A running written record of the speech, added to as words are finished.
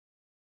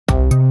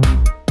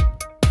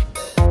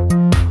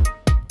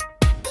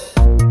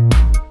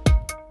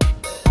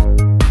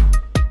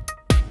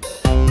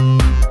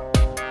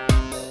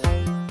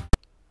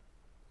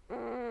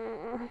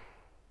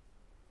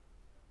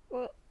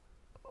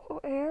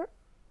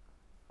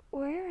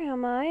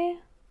am I?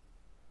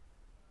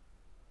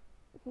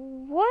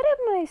 What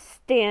am I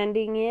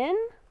standing in?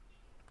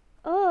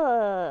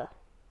 Ugh.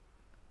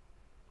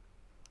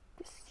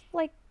 This is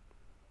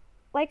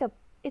like a,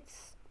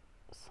 it's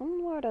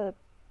some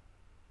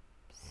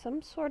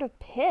sort of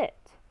pit.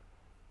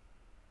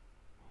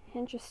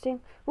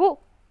 Interesting. Whoa!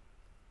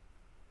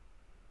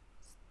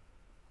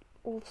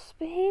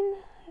 Wolfsbane?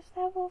 Is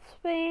that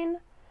Wolfsbane?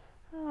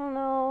 I don't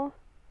know.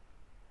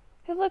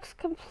 It looks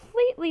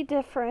completely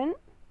different.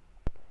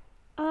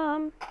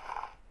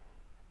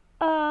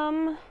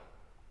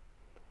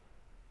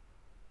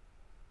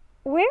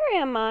 Where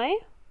am I?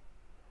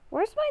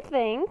 Where's my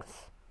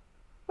things?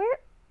 Where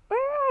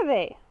are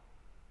they?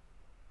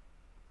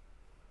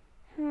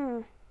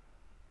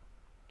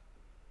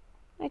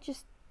 I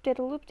just did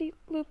a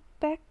loop-de-loop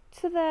back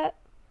to that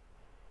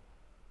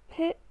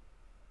pit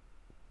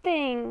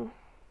thing.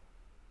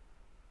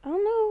 I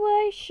don't know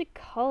what I should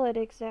call it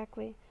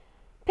exactly.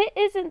 Pit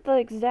isn't the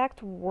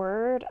exact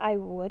word I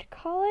would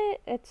call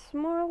it. It's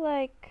more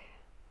like,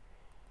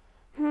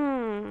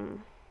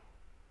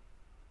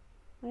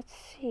 let's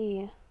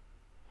see.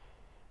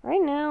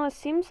 Right now it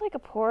seems like a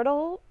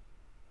portal,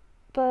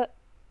 but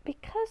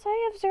because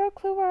I have zero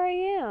clue where I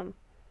am.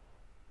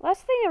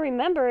 Last thing I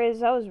remember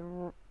is I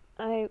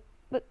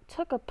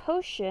took a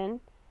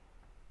potion,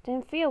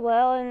 didn't feel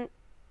well, and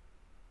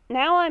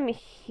now I'm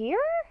here?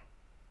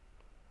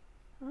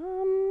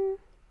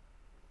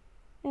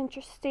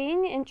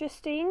 Interesting.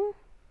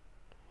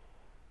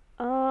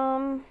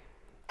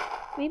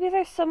 Maybe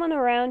there's someone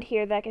around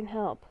here that can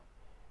help.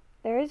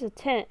 There is a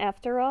tent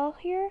after all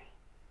here.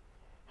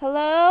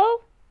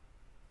 Hello?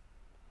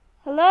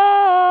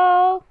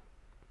 Hello?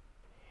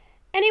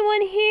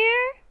 Anyone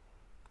here?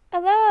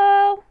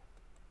 Hello?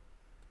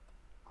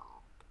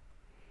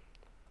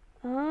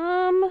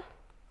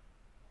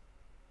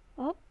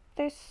 Oh,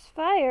 there's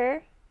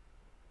fire.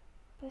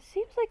 But it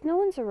seems like no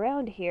one's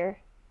around here.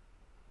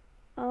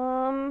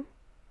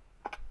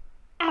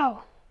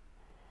 Ow.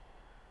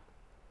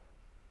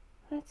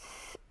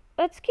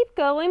 Let's keep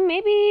going.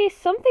 Maybe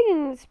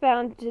something's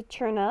bound to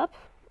turn up.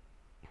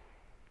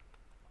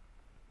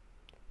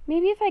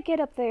 Maybe if I get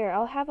up there,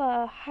 I'll have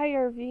a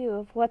higher view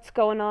of what's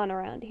going on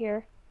around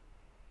here.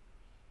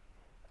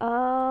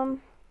 Oh,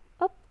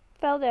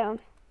 fell down.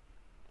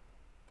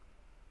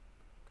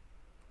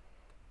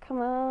 Come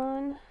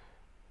on.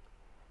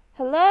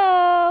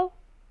 Hello?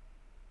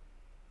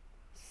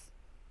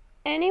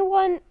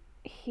 Anyone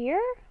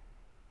here?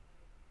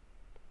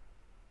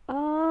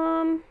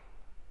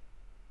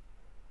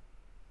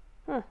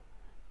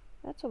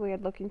 That's a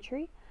weird looking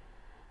tree.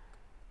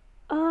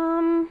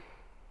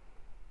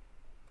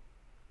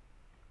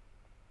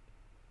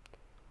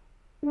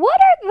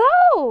 What are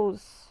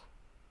those?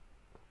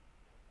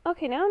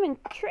 Okay, now I'm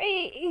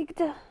intrigued.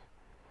 Now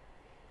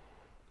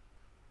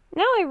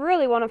I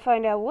really want to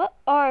find out, what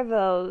are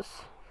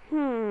those?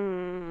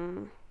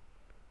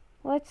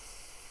 Let's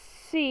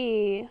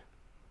see.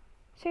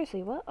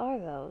 Seriously, what are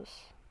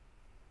those?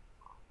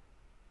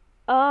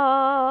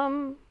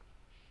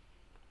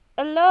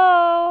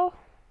 Hello?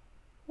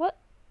 What?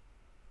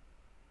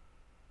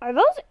 Are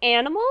those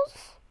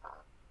animals?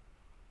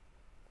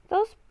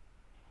 Those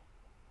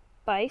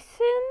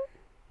bison?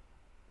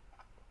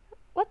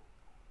 What?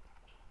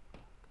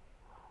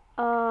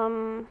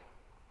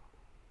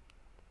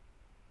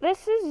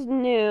 This is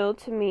new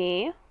to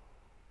me.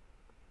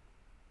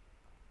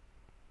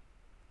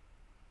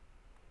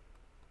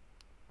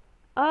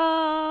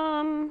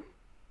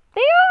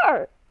 They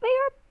are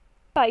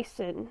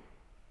bison.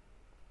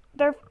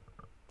 They're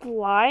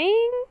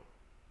flying?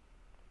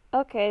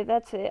 Okay,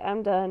 that's it.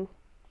 I'm done.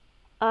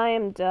 I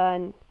am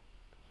done.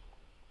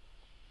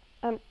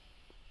 Are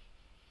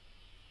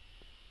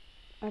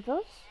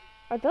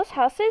those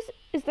houses?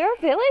 Is there a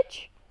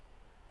village?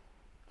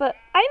 But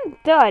I'm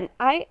done.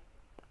 I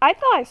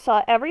thought I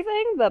saw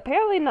everything, but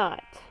apparently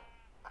not.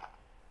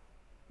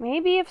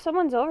 Maybe if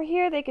someone's over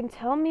here, they can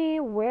tell me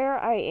where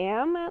I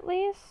am, at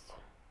least.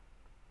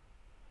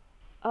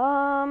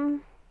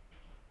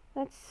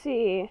 Let's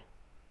see.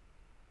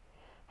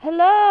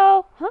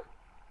 Hello? Huh?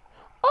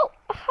 Oh,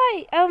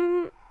 hi.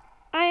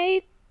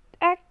 I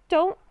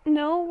don't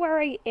know where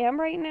I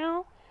am right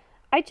now.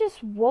 I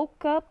just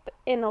woke up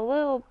in a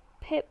little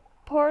pit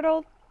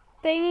portal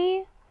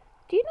thingy.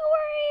 Do you know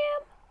where I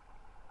am?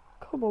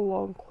 Come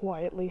along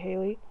quietly,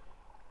 Haley.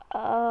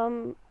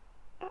 How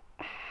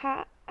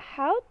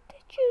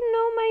did you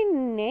know my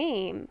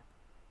name?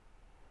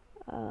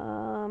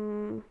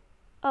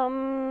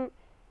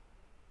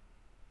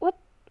 What?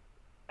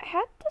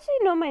 How does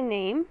he know my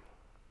name?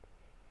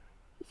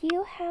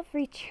 You have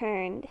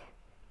returned.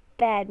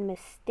 Bad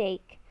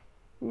mistake.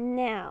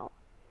 Now,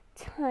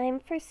 time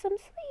for some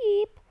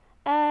sleep.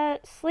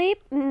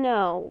 Sleep?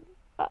 No.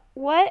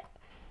 What?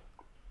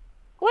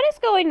 What is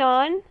going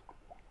on?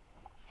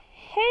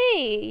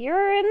 Hey,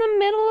 you're in the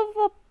middle of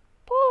a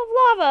pool of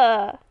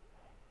lava.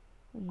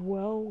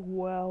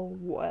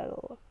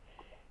 Well.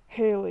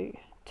 Haley,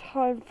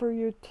 time for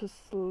you to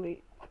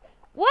sleep.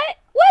 What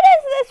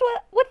is this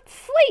with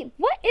sleep?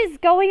 What is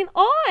going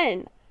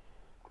on?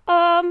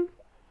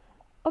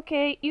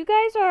 Okay, you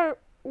guys are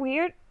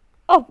weird.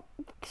 Oh,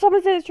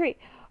 someone's in the tree.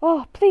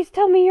 Oh, please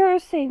tell me you're a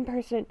sane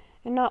person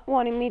and not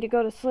wanting me to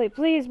go to sleep.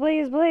 Please,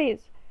 please,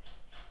 please.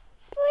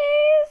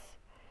 Please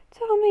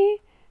tell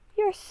me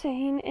you're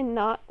sane and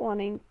not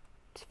wanting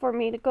for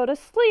me to go to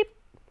sleep.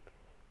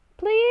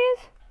 Please.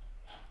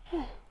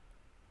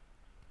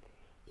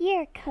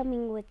 You're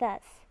coming with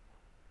us.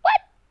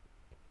 What?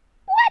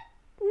 What?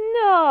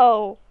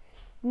 No.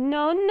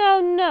 No,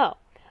 no, no.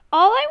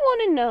 All I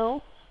want to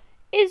know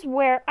is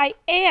where I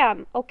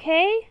am,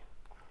 okay?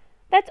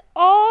 That's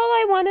all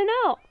I want to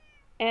know.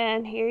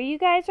 And here you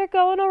guys are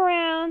going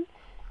around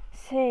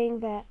saying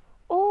that,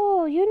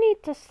 oh, you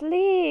need to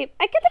sleep.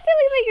 I get the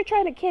feeling that you're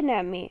trying to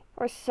kidnap me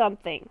or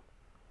something.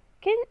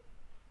 Can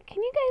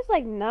you guys,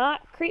 like,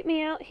 not creep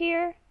me out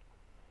here?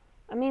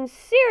 I mean,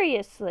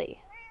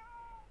 seriously.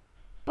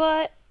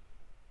 But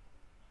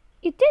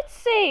you did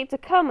say to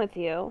come with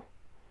you.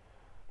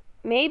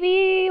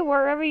 Maybe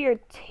wherever you're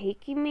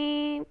taking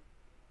me.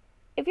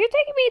 If you're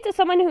taking me to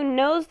someone who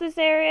knows this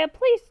area,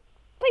 please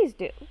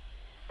do.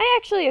 I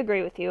actually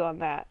agree with you on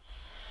that.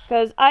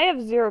 Because I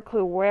have zero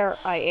clue where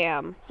I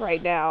am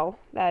right now,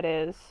 that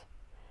is.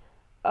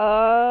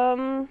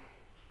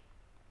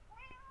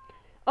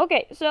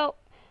 Okay, so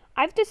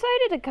I've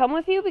decided to come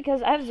with you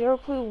because I have zero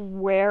clue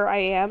where I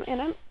am,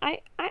 and I'm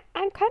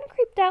kind of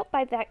creeped out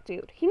by that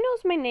dude. He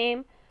knows my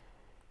name.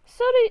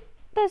 So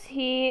does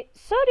he.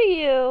 So do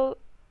you.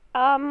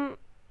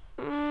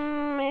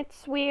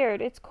 It's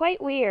weird. It's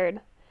quite weird.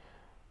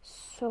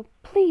 So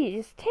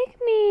please take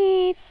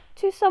me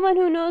to someone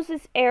who knows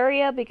this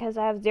area because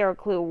I have zero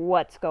clue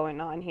what's going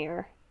on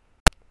here.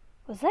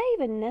 Was that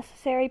even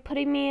necessary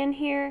putting me in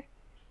here?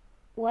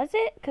 Was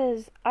it?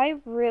 Because I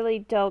really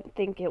don't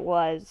think it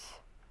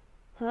was.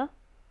 Huh?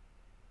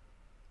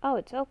 Oh,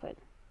 it's open.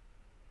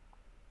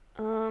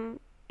 And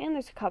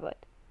there's a cupboard.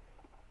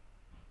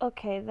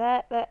 Okay,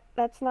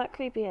 that's not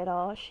creepy at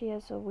all. She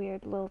has a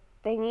weird little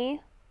thingy.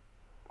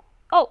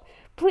 Oh,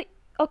 please.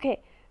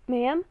 Okay,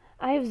 ma'am,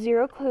 I have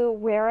zero clue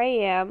where I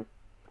am.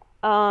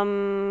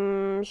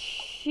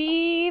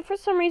 She, for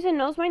some reason,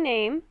 knows my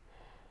name.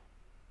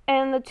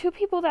 And the two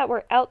people that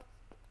were out,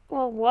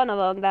 well, one of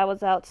them that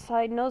was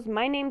outside knows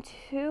my name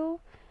too.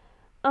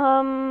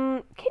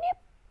 Can you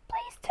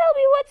please tell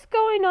me what's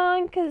going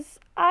on? Because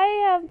I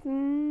have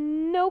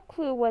no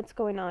clue what's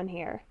going on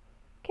here.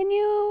 Can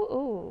you?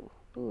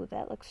 Ooh,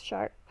 that looks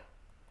sharp.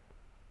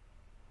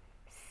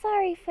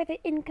 Sorry for the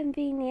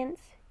inconvenience.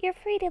 You're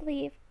free to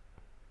leave.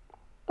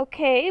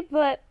 Okay,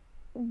 but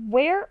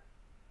where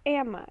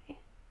am I?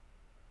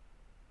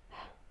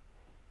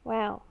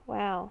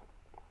 Wow.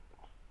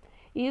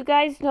 You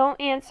guys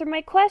don't answer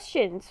my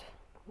questions.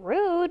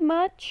 Rude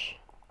much.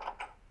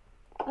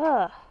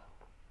 Ugh.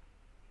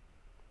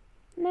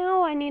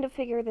 Now I need to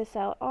figure this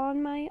out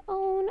on my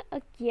own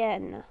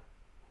again.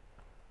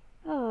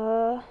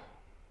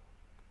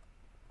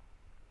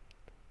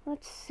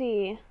 Let's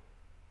see.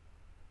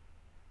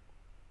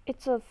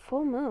 It's a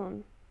full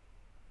moon.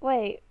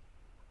 Wait.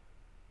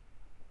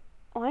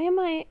 Why am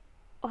I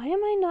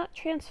not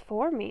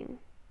transforming?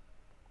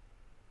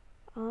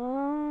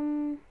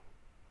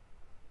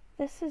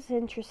 This is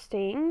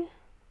interesting.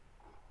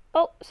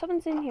 Oh,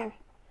 someone's in here.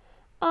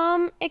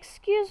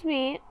 Excuse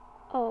me.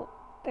 Oh,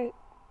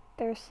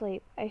 they're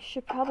asleep. I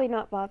should probably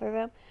not bother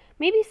them.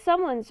 Maybe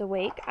someone's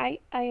awake. I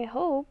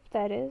hope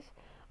that is.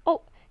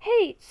 Oh,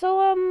 hey,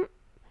 so,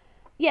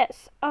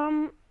 yes,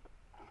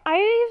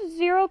 I have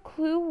zero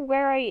clue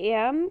where I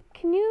am.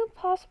 Can you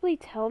possibly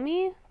tell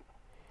me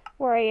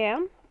where I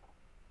am?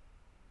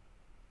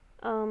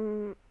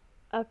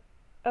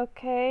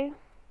 Okay.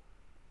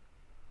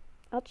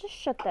 I'll just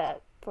shut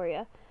that for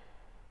you.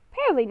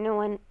 Apparently no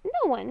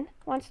one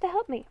wants to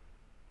help me.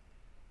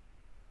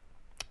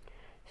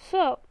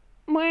 So,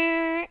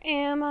 where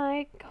am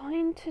I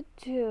going to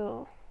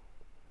do?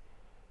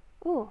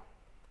 Ooh,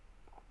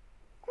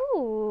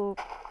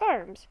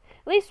 farms.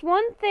 At least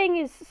one thing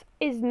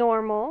is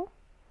normal.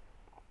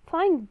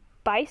 Flying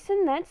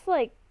bison, that's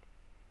like,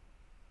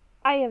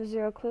 I have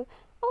zero clue.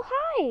 Oh,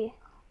 hi!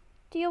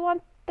 Do you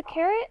want the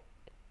carrot?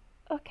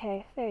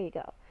 Okay, there you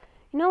go.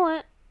 You know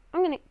what?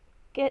 I'm gonna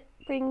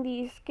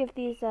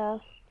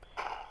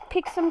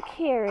pick some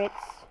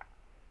carrots.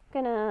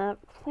 Gonna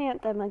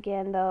plant them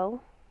again,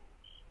 though.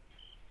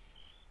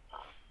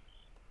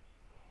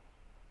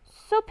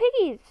 So,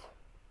 piggies!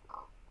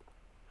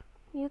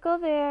 You go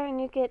there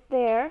and you get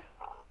there.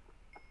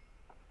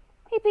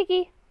 Hey,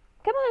 piggy,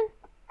 come on.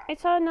 I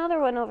saw another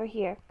one over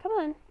here. Come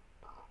on.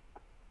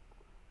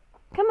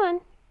 Come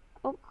on.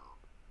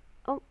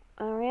 Oh,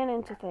 I ran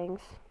into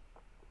things.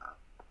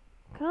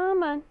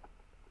 Come on.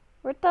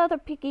 Where'd the other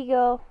piggy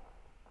go?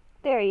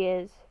 There he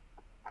is.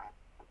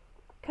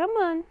 Come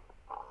on.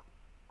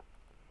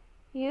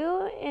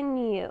 You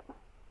and you.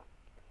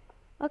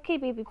 Okay,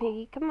 baby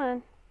piggy, come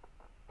on.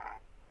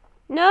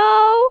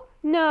 No!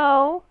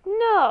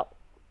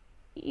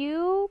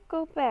 You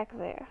go back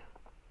there.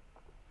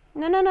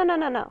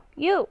 No.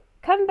 You,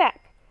 come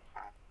back.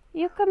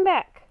 You come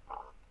back.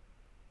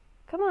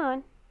 Come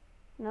on.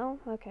 No?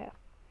 Okay.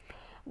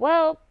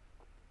 Well,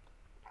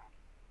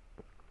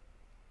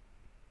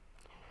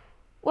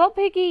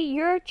 Piggy,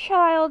 your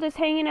child is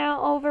hanging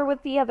out over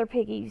with the other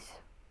piggies.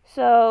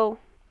 So,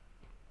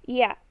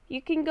 yeah,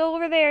 you can go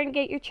over there and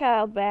get your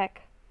child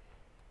back.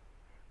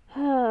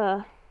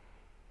 How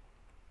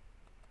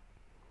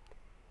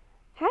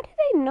do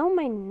they know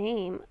my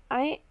name?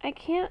 I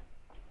can't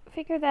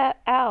figure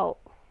that out.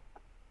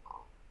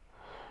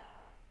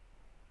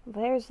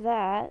 There's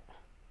that.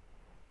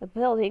 The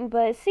building,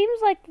 but it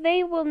seems like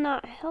they will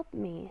not help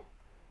me.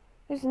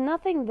 There's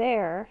nothing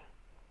there.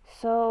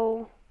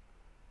 So,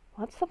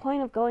 what's the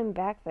point of going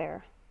back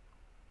there?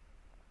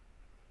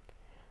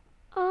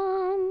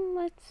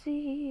 Let's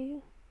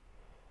see.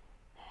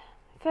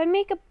 If I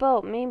make a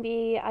boat,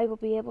 maybe I will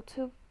be able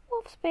to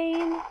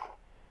wolfsbane.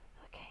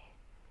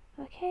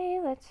 Okay,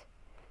 let's...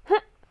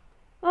 Huh!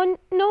 Oh,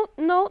 no.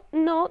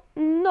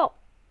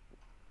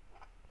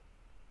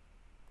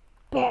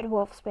 Bad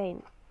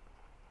wolfsbane.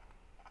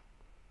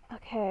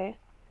 Okay.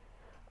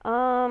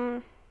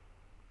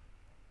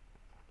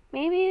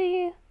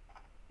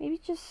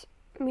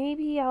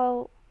 Maybe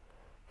I'll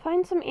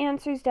find some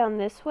answers down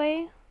this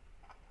way.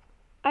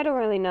 I don't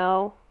really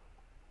know.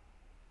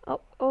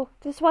 Oh,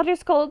 this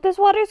water's cold.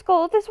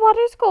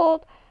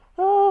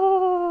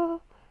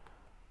 Oh,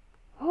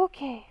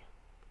 okay.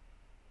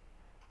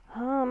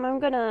 I'm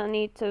gonna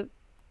need to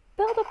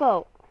build a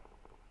boat.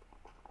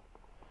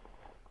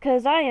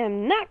 'Cause I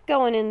am not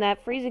going in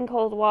that freezing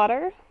cold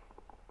water.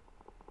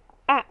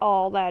 At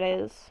all, that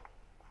is.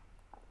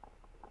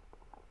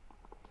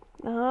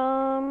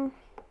 Come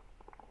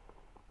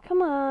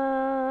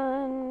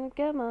on.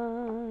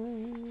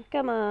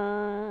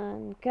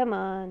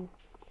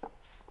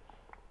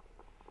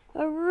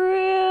 I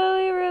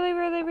really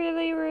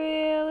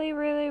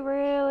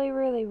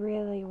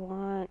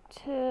want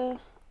to,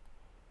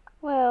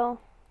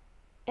 well,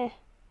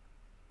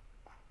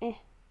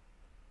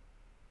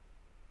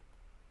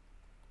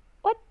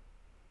 What?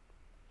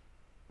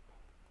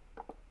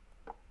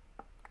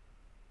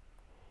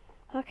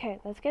 Okay,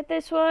 let's get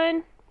this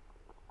one.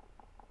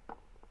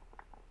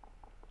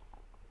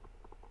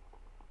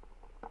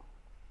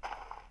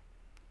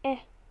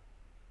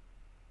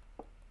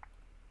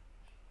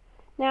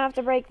 Now I have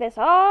to break this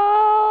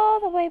all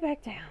the way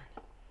back down.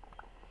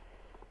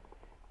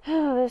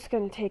 Oh, this is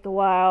gonna take a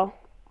while.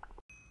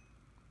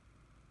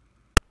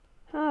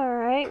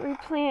 Alright,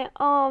 replant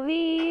all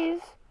these,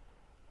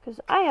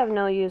 because I have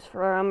no use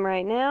for them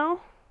right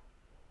now.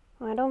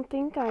 I don't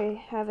think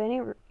I have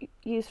any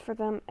use for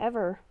them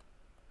ever.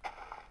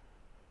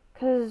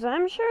 Because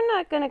I'm sure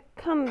not gonna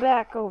come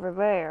back over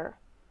there.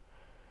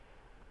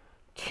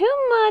 Too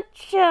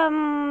much,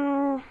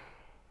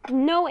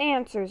 no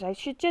answers. I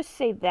should just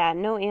say that.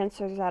 No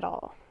answers at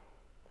all.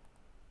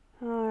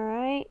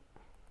 Alright.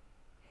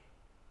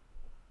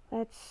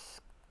 Let's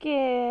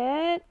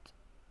get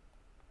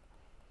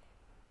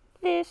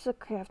this, a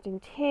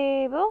crafting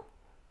table.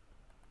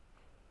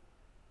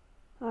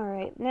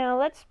 Alright, now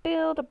let's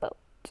build a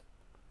boat.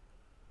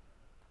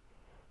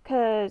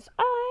 'Cause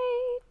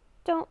I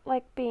don't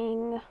like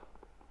being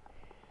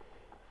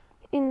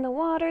in the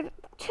water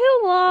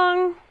too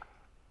long.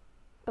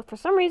 But for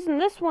some reason,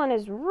 this one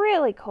is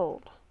really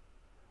cold.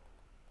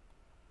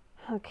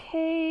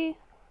 Okay.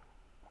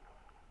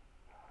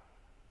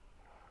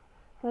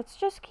 Let's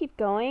just keep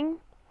going.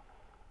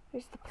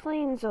 There's the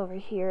plains over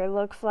here, it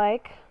looks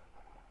like.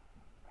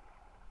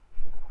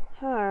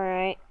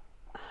 Alright.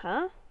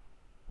 Huh?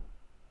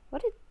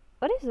 What is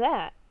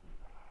that?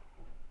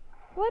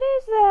 What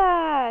is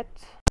that?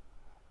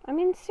 I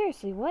mean,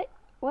 seriously, what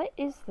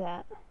is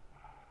that?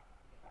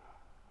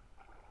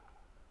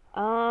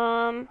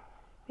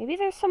 Maybe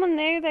there's someone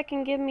there that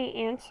can give me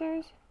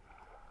answers?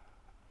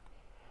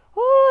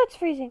 Oh, it's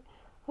freezing.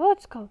 Oh,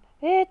 it's cold.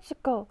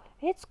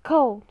 It's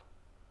cold.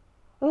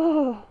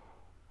 Oh.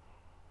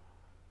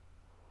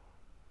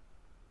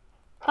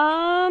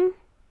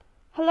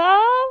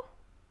 Hello?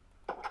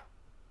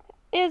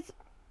 Is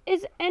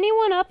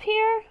anyone up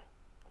here?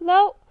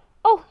 Hello?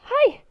 Oh,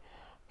 hi.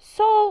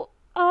 So,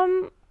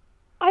 I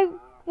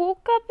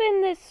woke up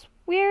in this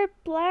weird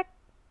black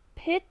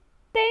pit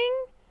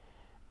thing.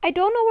 I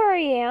don't know where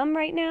I am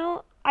right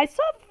now. I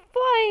saw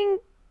flying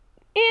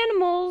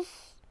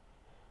animals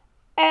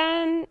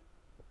and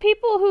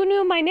people who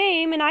knew my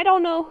name, and I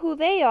don't know who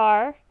they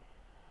are.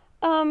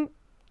 Do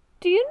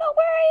you know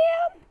where I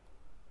am?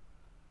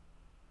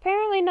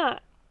 Apparently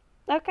not.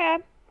 Okay.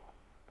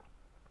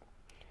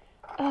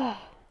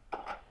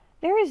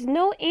 There is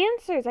no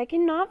answers. I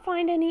cannot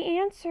find any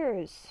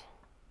answers.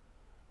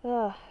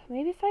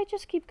 Maybe if I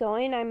just keep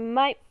going, I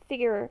might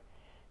figure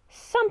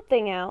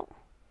something out.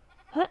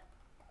 Huh?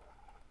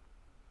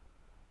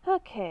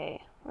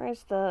 Okay,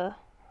 where's the...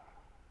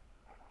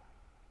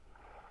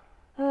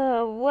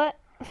 what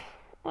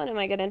am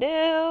I gonna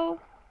do?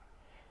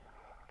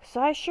 'Cause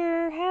I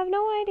sure have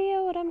no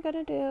idea what I'm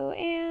gonna do,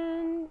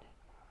 and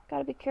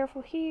gotta be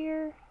careful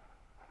here.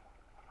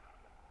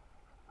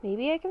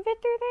 Maybe I can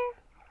fit through there?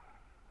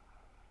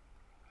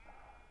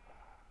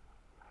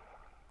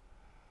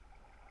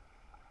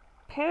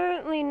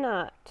 Apparently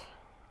not.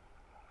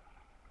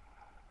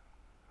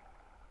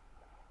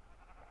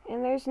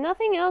 there's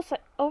nothing else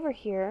over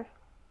here.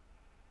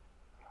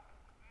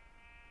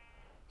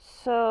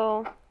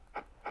 So,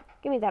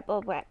 give me that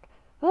bulb whack.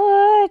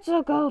 Oh, it's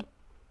so cold.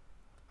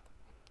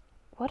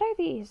 What are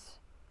these?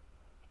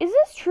 Is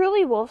this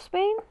truly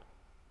wolfsbane?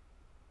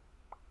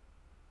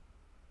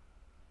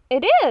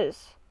 It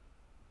is.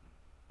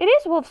 It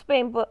is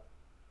wolfsbane, but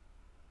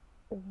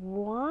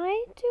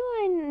why do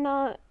I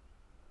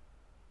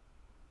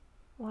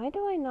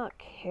not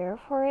care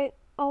for it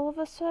all of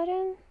a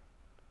sudden?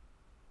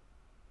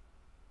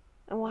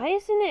 And why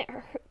isn't it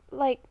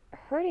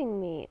hurting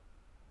me?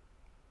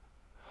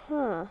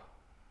 Huh.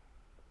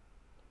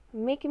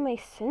 Making my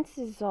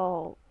senses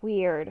all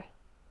weird.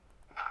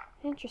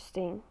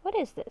 Interesting. What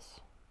is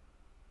this?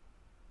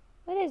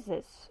 What is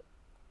this?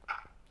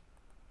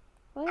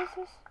 What is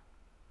this?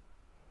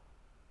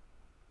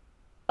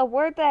 A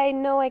word that I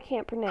know I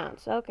can't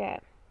pronounce. Okay.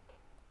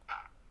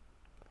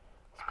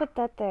 Let's put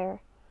that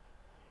there.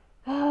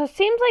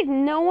 Seems like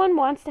no one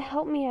wants to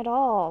help me at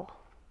all.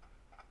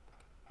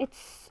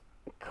 It's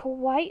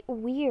quite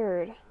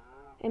weird.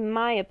 In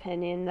my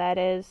opinion, that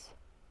is.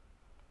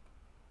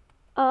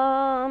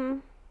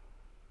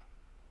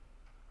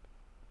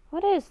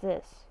 What is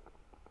this?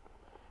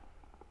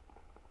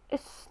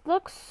 It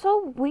looks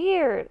so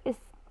weird.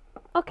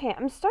 Okay,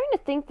 I'm starting to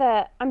think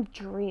that I'm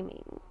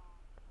dreaming.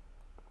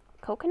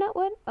 Coconut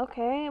wood?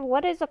 Okay,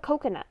 what is a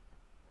coconut?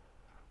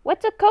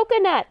 What's a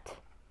coconut?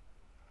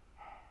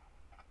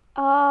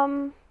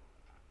 I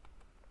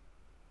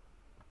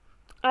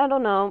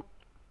don't know.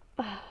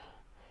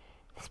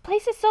 This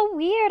place is so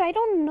weird. I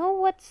don't know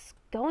what's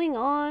going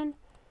on.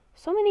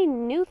 So many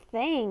new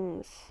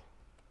things.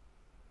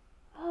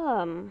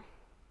 Oh,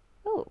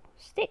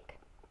 stick.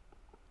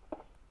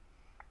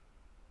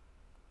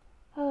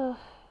 The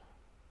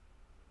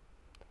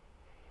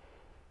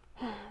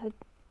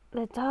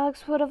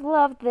dogs would have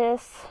loved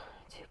this.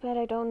 Too bad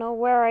I don't know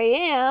where I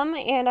am,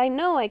 and I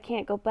know I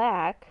can't go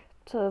back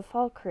to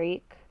Fall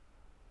Creek.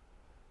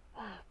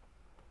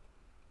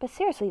 But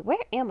seriously,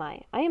 where am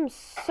I? I am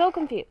so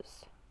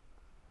confused.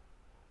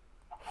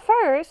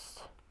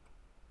 First,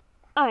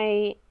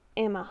 I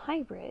am a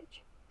high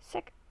bridge.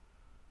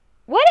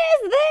 What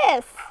is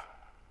this?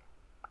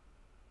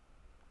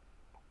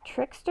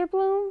 Trickster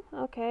bloom?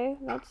 Okay,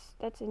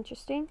 that's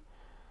interesting.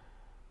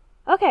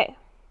 Okay,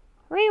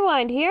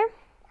 rewind here.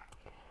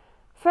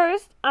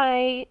 First,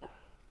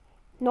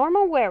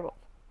 normal werewolf.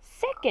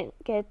 Second,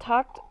 get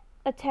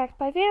attacked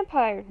by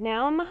vampire.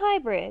 Now I'm a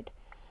hybrid.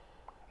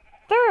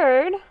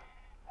 Third,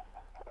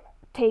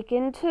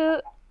 taken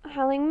to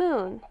Howling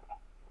Moon.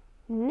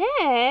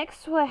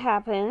 Next, what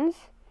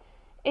happens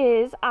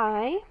is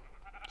I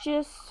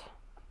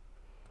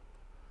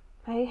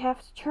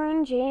have to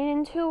turn Jane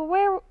into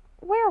a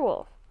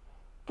werewolf.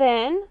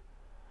 Then,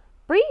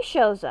 Bree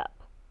shows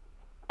up.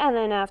 And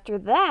then after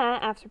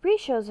Bree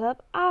shows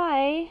up,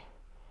 I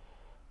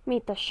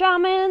meet the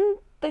shaman.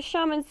 The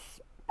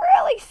shaman's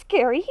really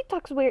scary. He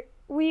talks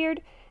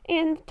weird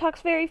and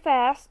talks very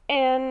fast.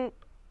 And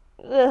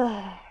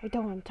I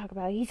don't want to talk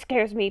about it. He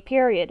scares me,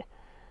 period.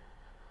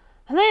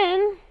 And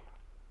then,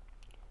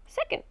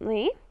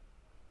 secondly,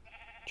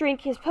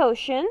 drink his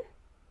potion.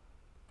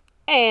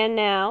 And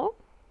now,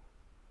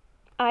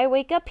 I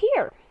wake up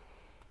here.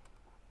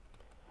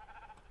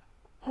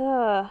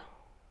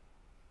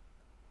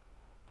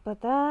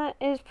 But that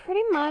is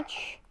pretty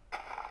much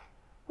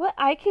what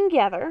I can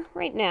gather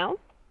right now.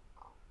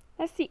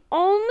 That's the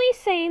only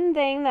sane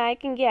thing that I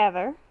can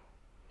gather.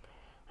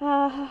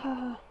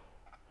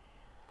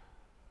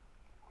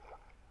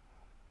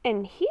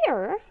 And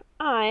here,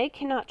 I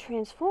cannot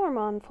transform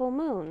on full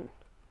moon.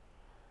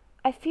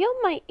 I feel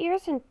my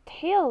ears and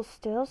tail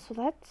still, so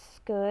that's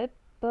good,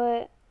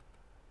 but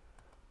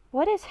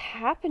what is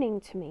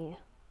happening to me?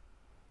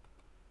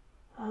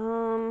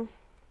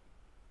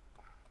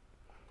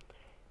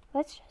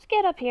 Let's just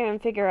get up here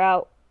and figure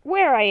out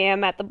where I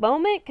am at the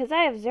moment, because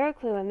I have zero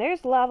clue, and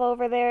there's lava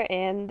over there,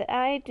 and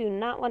I do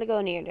not want to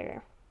go near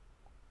there.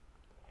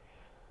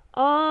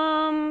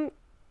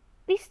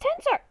 These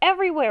tents are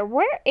everywhere.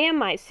 Where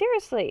am I?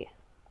 Seriously.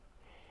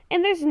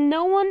 And there's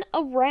no one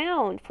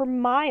around for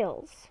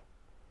miles.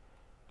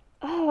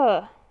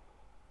 Oh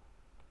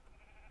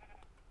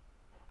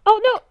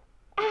no!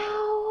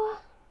 Ow!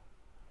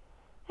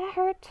 That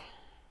hurt.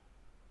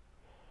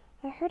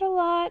 That hurt a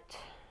lot.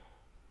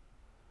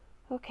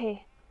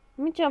 Okay,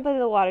 let me jump into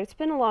the water. It's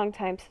been a long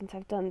time since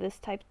I've done this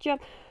type of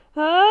jump.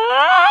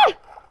 Ah!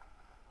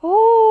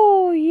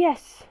 Oh,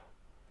 yes.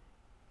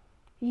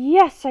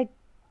 Yes, I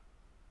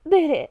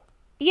did it.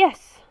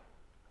 Yes.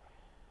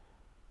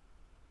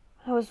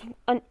 I was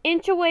an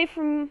inch away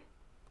from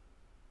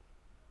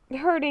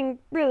hurting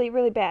really,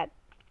 really bad.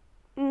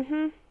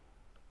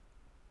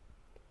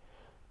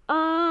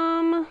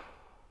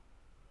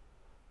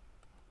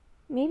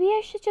 Maybe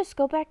I should just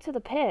go back to the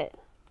pit.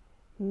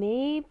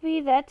 Maybe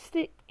that's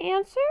the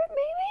answer?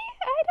 Maybe?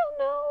 I don't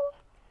know.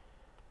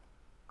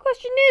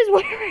 Question is,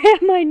 where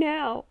am I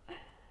now?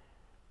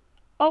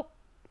 Oh.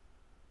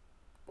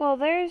 Well,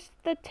 there's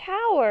the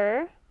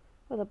tower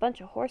with a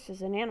bunch of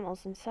horses and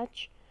animals and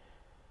such.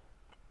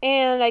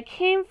 And I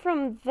came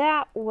from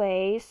that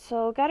way,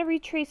 so gotta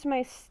retrace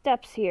my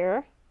steps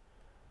here.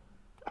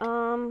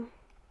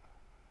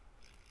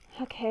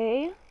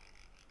 Okay.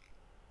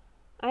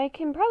 I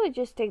can probably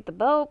just take the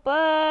boat,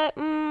 but,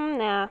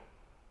 nah. I'm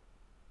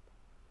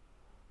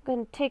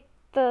gonna take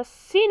the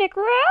scenic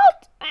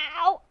route.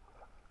 Ow!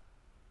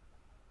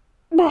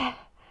 Bah.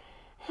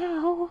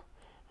 Ow.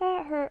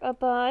 That hurt a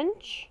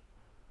bunch.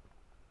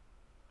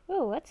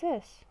 Oh, what's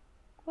this?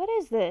 What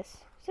is this?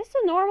 Is this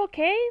a normal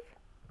cave?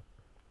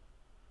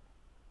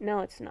 No,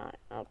 it's not.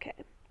 Okay.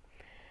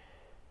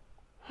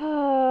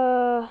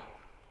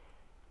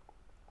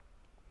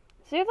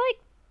 Is there, like,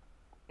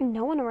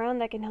 no one around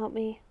that can help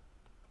me?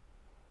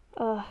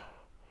 But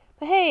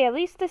hey, at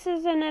least this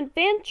is an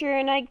adventure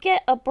and I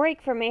get a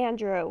break from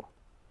Andrew.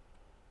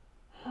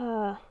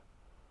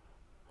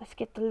 Let's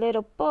get the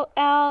little boat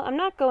out. I'm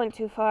not going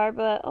too far,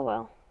 but oh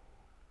well.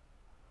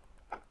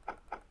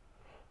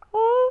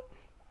 Oh,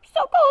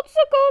 so cold, so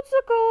cold,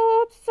 so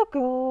cold, so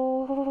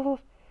cold.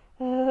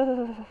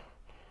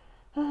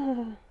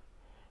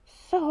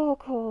 So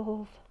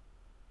cold.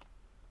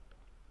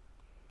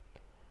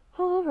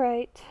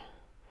 Alright.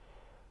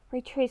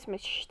 Retrace my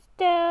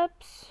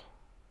steps.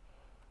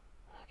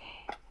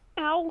 Okay.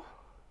 Ow.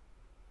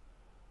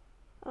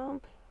 Oh,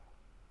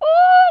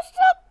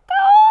 so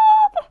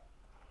cold!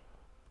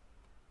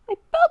 I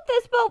built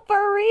this boat for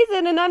a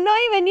reason and I'm not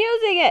even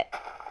using it.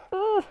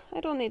 Ugh, I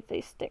don't need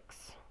these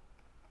sticks.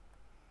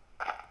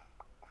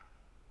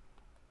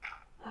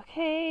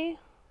 Okay.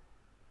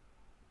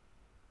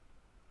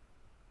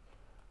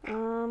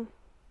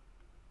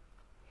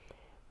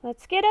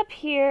 Let's get up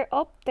here.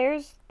 Oh,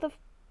 there's the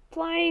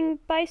flying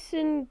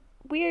bison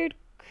weird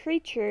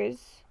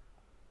creatures.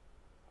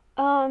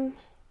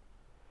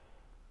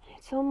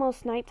 It's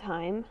almost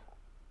nighttime.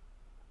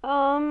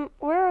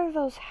 Where are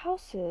those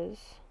houses?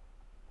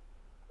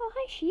 Oh,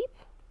 hi, sheep.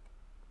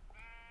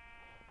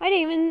 I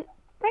didn't even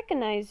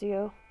recognize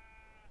you.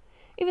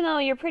 Even though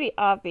you're pretty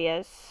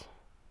obvious.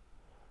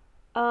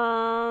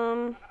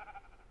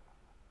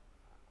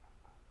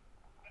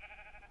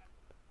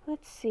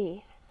 Let's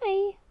see.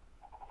 Hi.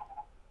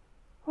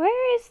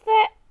 Where is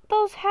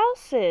those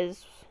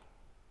houses?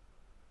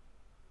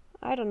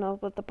 I don't know,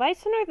 but the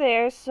bison are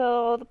there,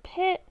 so the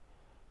pit...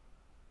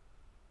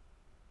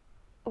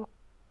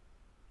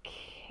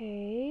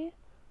 Okay.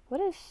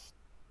 What is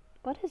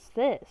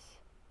this?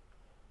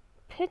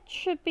 Pit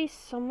should be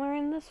somewhere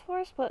in this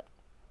forest, but...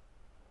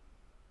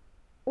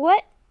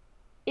 What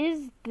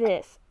is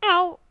this?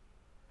 Ow!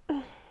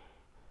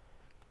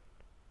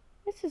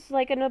 This is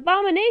like an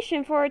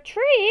abomination for a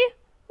tree.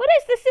 What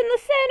is this in the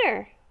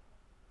center?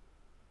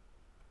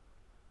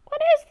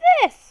 What is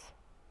this?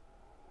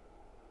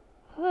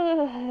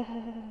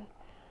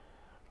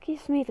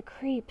 Gives me the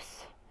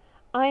creeps.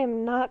 I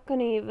am not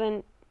gonna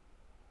even...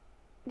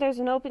 There's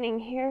an opening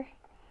here.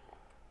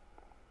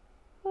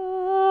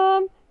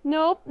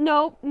 Nope,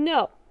 nope,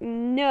 no,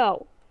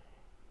 no.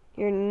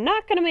 You're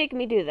not gonna make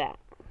me do that.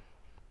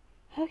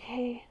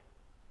 Okay.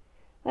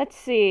 Let's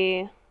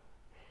see.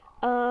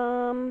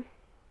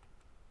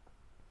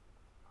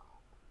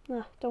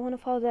 Don't want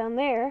to fall down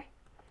there.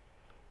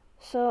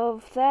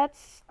 So if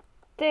that's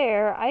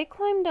there, I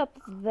climbed up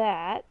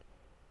that.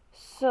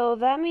 So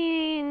that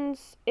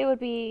means it would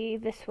be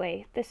this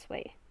way.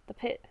 The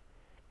pit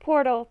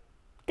portal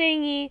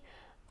thingy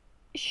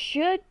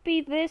should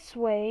be this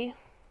way.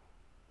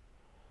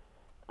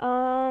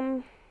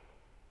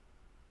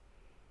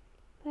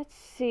 Let's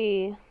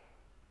see.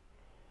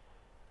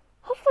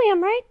 Hopefully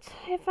I'm right.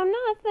 If I'm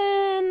not,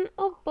 then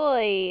oh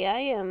boy, I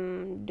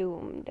am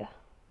doomed.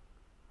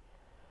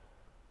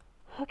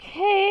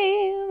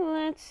 Okay,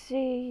 let's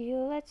see.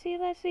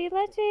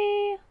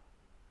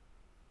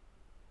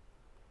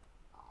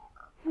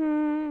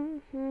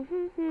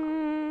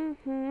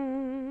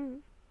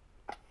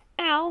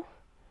 Ow.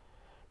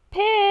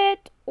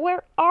 Pit,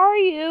 where are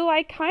you?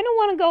 I kind of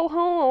want to go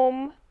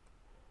home.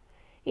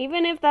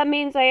 Even if that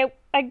means I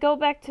go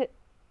back to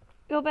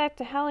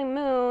Howling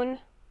Moon.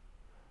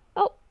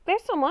 Oh,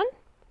 there's someone.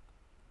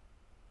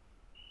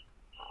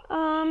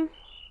 Oh,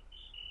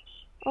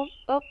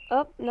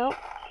 no.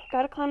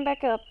 Gotta climb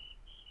back up.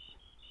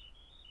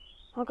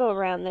 I'll go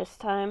around this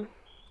time.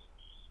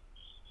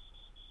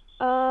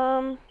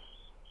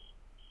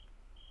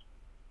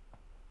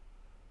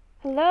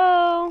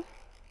 Hello?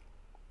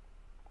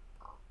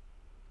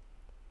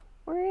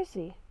 Where is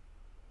he?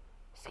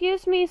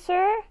 Excuse me,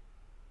 sir?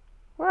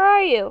 Where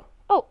are you?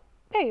 Oh,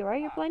 there you are.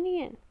 You're blending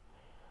in.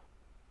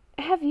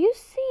 Have you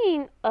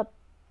seen a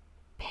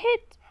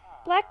pit,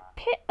 black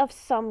pit of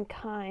some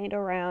kind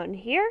around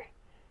here?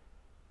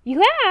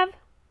 You have?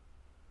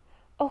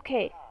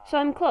 Okay, so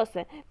I'm close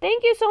then.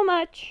 Thank you so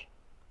much.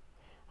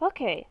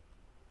 Okay,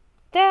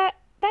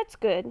 that's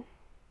good.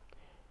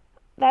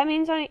 That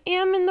means I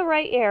am in the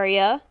right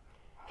area.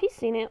 If he's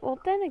seen it, well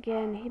then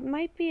again, he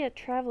might be a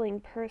traveling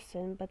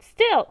person, but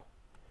still.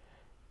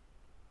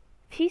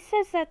 If he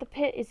says that the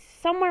pit is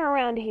somewhere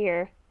around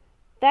here,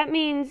 that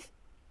means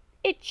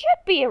it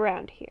should be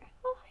around here.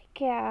 Oh, hi,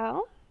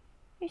 cow.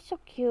 You're so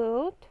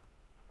cute.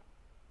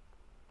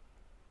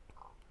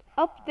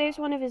 Oh, there's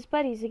one of his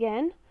buddies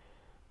again.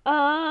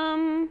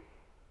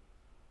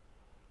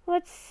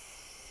 Let's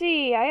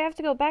see. I have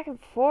to go back and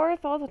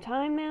forth all the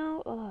time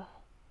now. Ugh.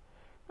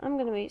 I'm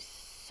gonna be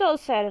so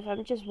sad if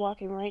I'm just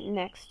walking right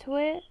next to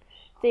it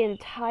the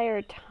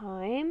entire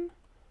time.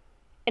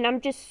 And I'm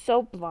just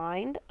so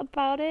blind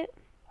about it.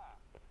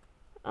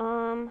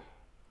 Oh,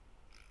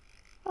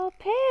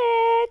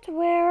 Pit,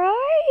 where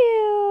are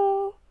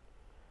you?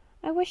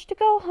 I wish to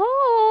go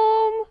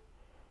home.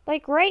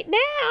 Like right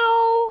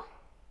now.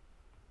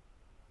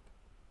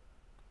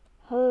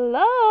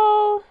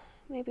 Hello?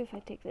 Maybe if I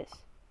take this.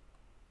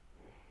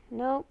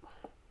 Nope.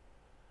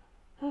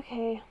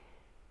 Okay.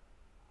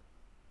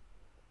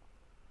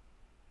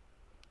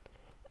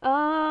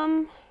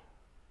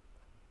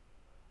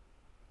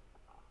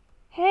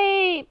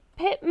 Hey,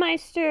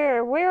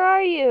 Pitmeister, where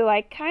are you?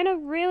 I kind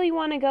of really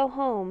want to go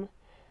home.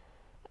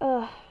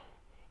 Ugh.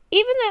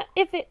 Even that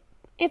if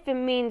it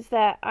means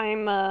that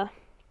I'm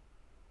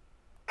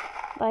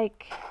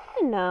like,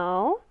 you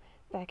know,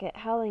 back at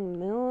Howling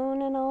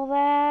Moon and all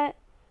that.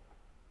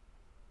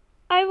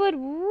 I would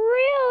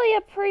really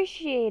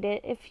appreciate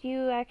it if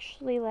you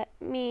actually let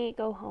me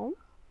go home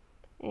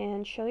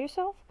and show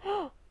yourself.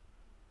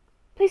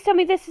 Please tell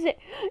me this is it.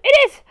 It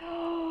is!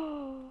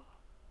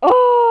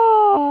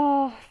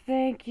 Oh,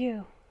 thank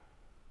you.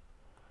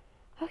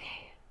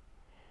 Okay.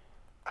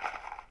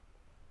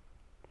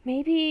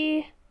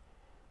 Maybe...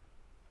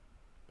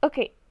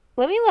 Okay,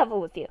 let me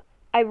level with you.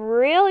 I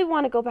really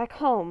want to go back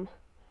home.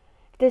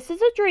 If this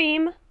is a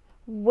dream,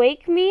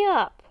 wake me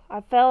up.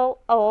 I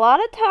fell a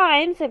lot of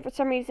times, and for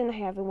some reason I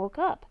haven't woke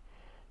up.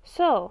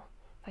 So,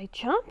 if I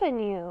jump on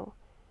you,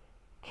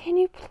 can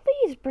you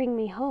please bring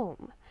me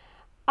home?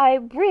 I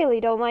really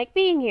don't like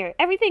being here.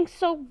 Everything's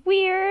so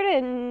weird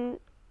and...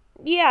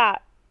 yeah.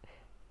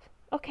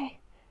 Okay.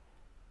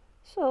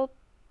 So,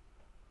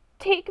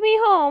 take me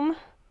home.